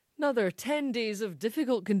Another 10 days of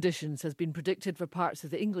difficult conditions has been predicted for parts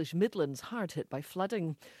of the English Midlands hard hit by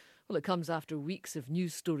flooding. Well, it comes after weeks of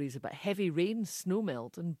news stories about heavy rain,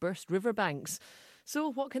 snowmelt and burst riverbanks.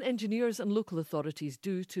 So what can engineers and local authorities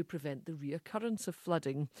do to prevent the reoccurrence of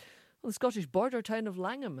flooding? Well, the Scottish border town of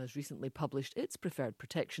Langham has recently published its preferred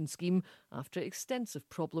protection scheme after extensive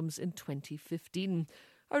problems in 2015.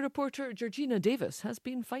 Our reporter Georgina Davies has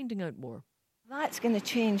been finding out more. That's going to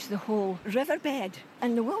change the whole riverbed,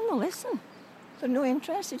 and they will not listen. They're not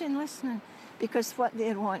interested in listening because what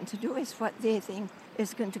they're wanting to do is what they think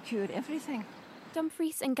is going to cure everything.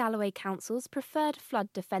 Dumfries and Galloway Council's preferred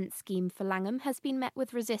flood defence scheme for Langham has been met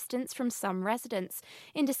with resistance from some residents.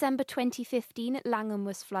 In December 2015, Langham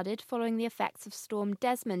was flooded following the effects of Storm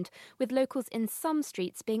Desmond, with locals in some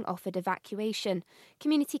streets being offered evacuation.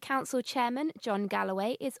 Community Council Chairman John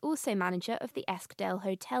Galloway is also manager of the Eskdale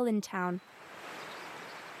Hotel in town.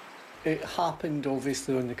 It happened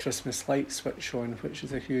obviously on the Christmas light switch on, which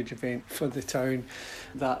is a huge event for the town.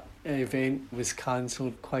 That event was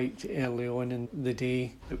cancelled quite early on in the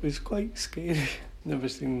day. It was quite scary. Never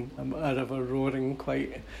seen a river roaring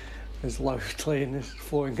quite as loudly and as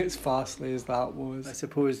flowing as fastly as that was. I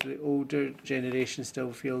suppose the older generation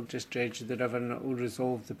still feel just dredge the river and it will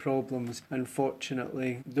resolve the problems.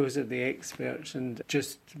 Unfortunately, those are the experts, and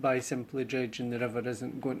just by simply dredging the river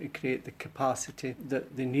isn't going to create the capacity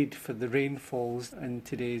that they need for the rainfalls in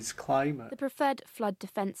today's climate. The preferred flood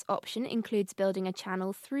defence option includes building a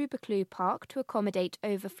channel through Buccleuch Park to accommodate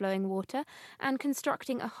overflowing water and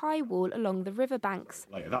constructing a high wall along the riverbanks.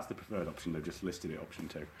 That's the preferred option. They've just listed it option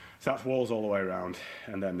 2. So that's walls all the way around,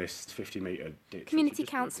 and then this 50-metre ditch. Community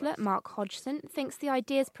councillor Mark Hodgson thinks the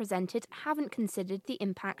ideas presented haven't considered the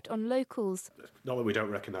impact on locals. Not that we don't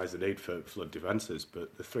recognise the need for flood defences,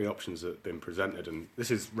 but the 3 options that have been presented, and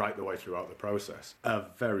this is right the way throughout the process, are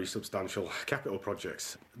very substantial capital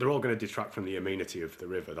projects. They're all going to detract from the amenity of the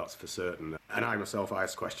river, that's for certain. And I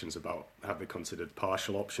asked questions about, have they considered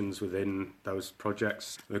partial options within those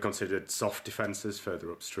projects? Have they considered soft defences further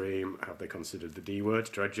upstream? Have they considered the D word,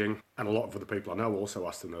 dredging? And a lot of other people I know also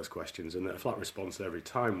asked them those questions, and the flat response every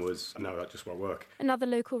time was, no, that just won't work. Another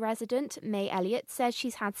local resident, May Elliott, says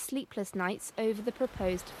she's had sleepless nights over the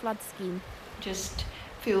proposed flood scheme. Just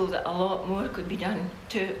feel that a lot more could be done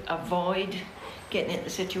to avoid getting into the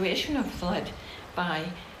situation of flood by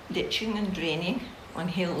ditching and draining on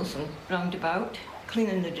hills and roundabout,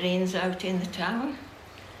 cleaning the drains out in the town.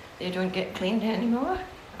 They don't get cleaned anymore,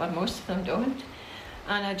 or most of them don't.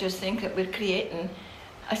 And I just think that we're creating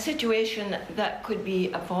a situation that could be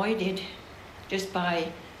avoided just by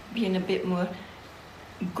being a bit more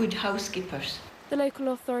good housekeepers. The local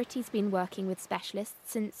authority's been working with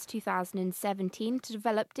specialists since 2017 to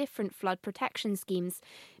develop different flood protection schemes.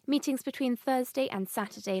 Meetings between Thursday and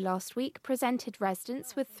Saturday last week presented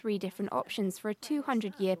residents with 3 different options for a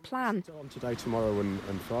 200-year plan. On today, tomorrow and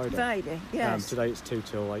Friday. Friday, yes. Today it's 2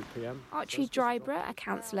 till 8 p.m. Archie Dryborough, a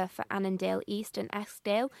councillor for Annandale East and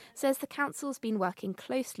Eskdale, says the council's been working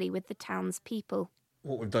closely with the town's people.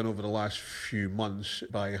 What we've done over the last few months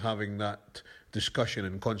by having that discussion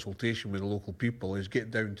and consultation with the local people is get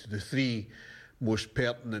down to the 3 most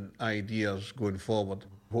pertinent ideas going forward.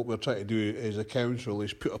 What we're trying to do as a council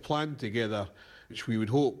is put a plan together which we would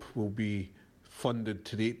hope will be funded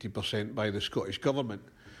to the 80% by the Scottish Government.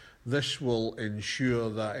 This will ensure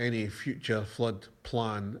that any future flood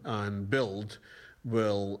plan and build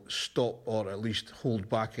will stop or at least hold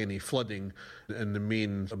back any flooding in the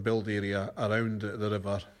main build area around the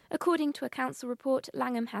river. According to a council report,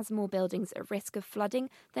 Langham has more buildings at risk of flooding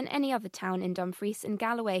than any other town in Dumfries and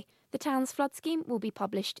Galloway. The town's flood scheme will be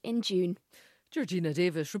published in June. Georgina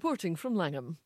Davies reporting from Langham.